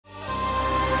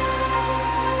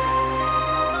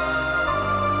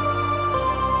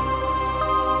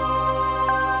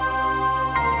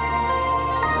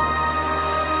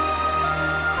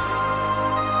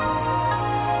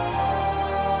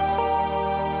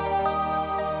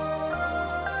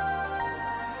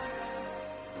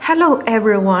Hello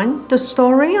everyone, the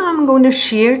story I'm going to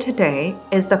share today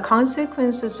is the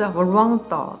consequences of a wrong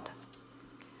thought.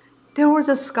 There was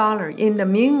a scholar in the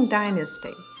Ming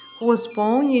Dynasty who was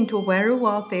born into a very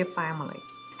wealthy family.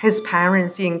 His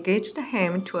parents engaged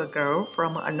him to a girl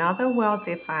from another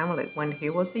wealthy family when he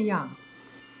was young.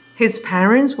 His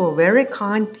parents were very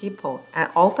kind people and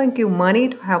often gave money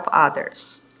to help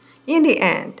others. In the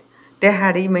end, they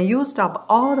had even used up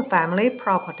all the family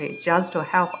property just to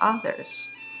help others.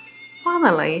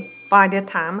 Finally, by the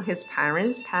time his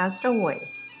parents passed away,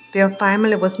 their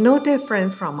family was no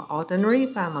different from ordinary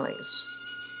families.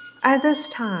 At this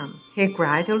time, he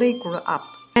gradually grew up,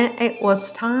 and it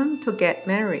was time to get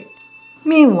married.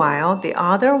 Meanwhile, the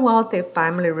other wealthy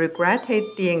family regretted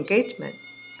the engagement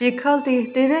because they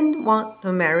didn't want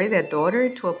to marry their daughter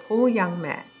to a poor young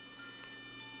man.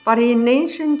 But in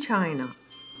ancient China,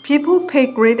 people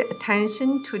paid great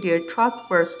attention to their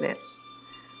trustworthiness.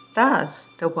 Thus,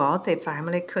 the wealthy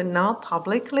family could not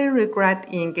publicly regret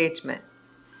the engagement.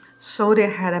 So they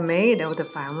had a maid of the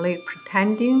family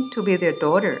pretending to be their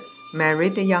daughter marry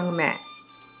the young man.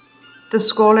 The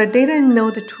scholar didn't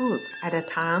know the truth at the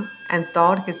time and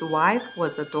thought his wife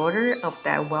was the daughter of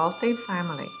that wealthy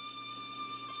family.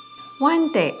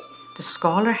 One day, the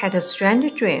scholar had a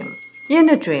strange dream. In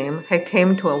the dream, he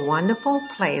came to a wonderful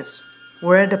place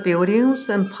where the buildings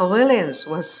and pavilions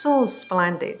were so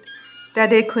splendid that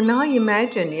they could not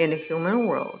imagine in the human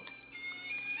world.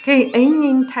 He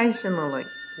unintentionally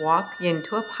walked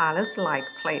into a palace-like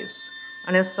place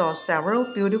and saw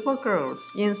several beautiful girls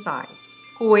inside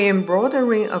who were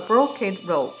embroidering a brocade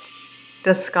robe.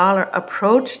 The scholar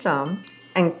approached them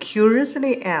and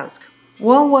curiously asked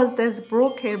what was this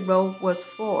brocade robe was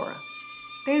for.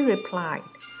 They replied,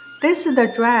 "This is the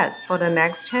dress for the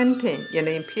next champion in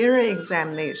the imperial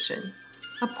examination."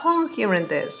 Upon hearing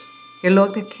this, he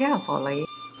looked carefully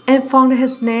and found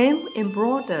his name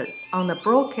embroidered on the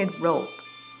brocade robe.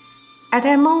 At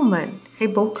that moment, he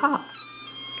woke up.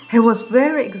 He was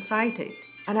very excited,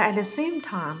 and at the same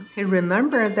time, he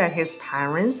remembered that his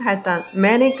parents had done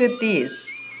many good deeds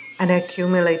and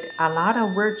accumulated a lot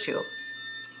of virtue.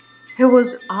 He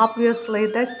was obviously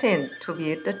destined to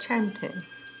be the champion.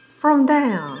 From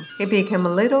then on, he became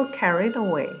a little carried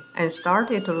away and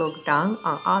started to look down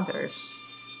on others.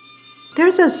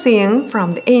 There's a saying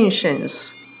from the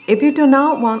ancients, if you do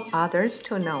not want others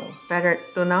to know, better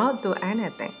do not do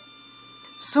anything.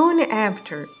 Soon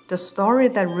after, the story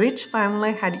that rich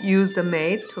family had used a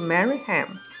maid to marry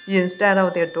him instead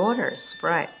of their daughter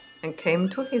spread and came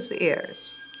to his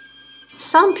ears.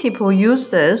 Some people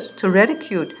used this to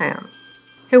ridicule him.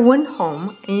 He went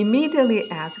home and immediately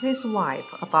asked his wife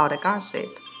about the gossip,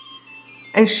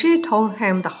 and she told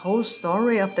him the whole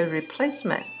story of the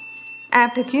replacement.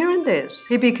 After hearing this,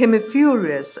 he became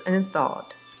furious and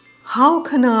thought, how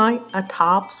can I, a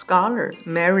top scholar,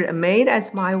 marry a maid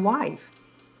as my wife?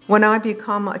 When I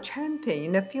become a champion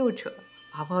in the future,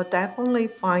 I will definitely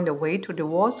find a way to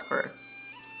divorce her.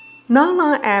 Not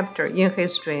long after, in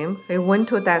his dream, he went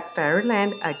to that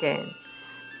fairyland again,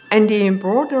 and the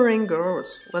embroidering girls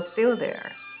were still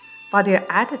there, but their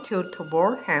attitude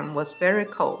toward him was very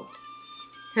cold.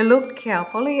 He looked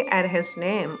carefully at his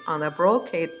name on the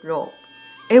brocade robe.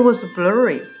 It was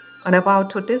blurry and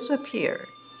about to disappear.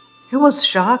 He was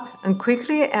shocked and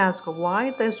quickly asked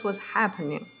why this was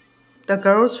happening. The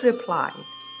girls replied,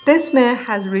 "This man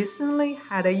has recently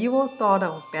had an evil thought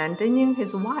of abandoning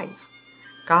his wife.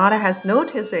 God has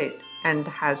noticed it and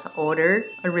has ordered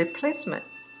a replacement."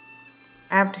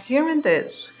 After hearing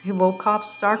this, he woke up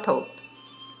startled.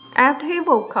 After he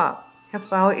woke up, he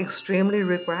felt extremely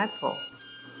regretful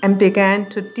and began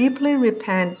to deeply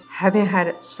repent having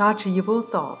had such evil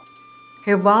thoughts.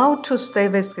 He vowed to stay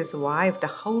with his wife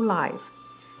the whole life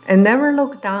and never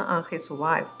look down on his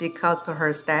wife because of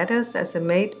her status as a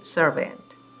maid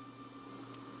servant.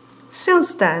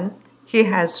 Since then, he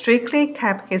has strictly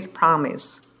kept his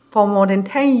promise. For more than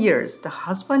 10 years, the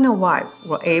husband and wife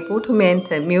were able to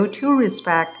maintain mutual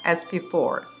respect as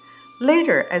before.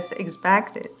 Later, as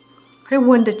expected, he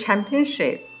won the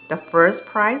championship, the first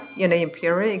prize in the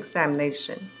imperial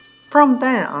examination. From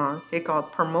then on, he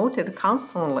got promoted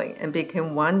constantly and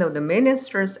became one of the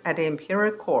ministers at the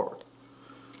imperial court.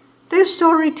 This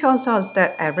story tells us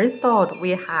that every thought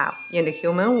we have in the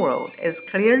human world is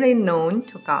clearly known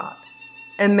to God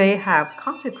and may have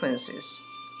consequences.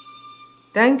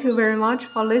 Thank you very much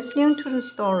for listening to the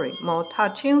story. More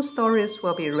touching stories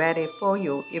will be ready for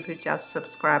you if you just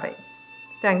subscribe it.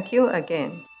 Thank you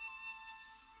again.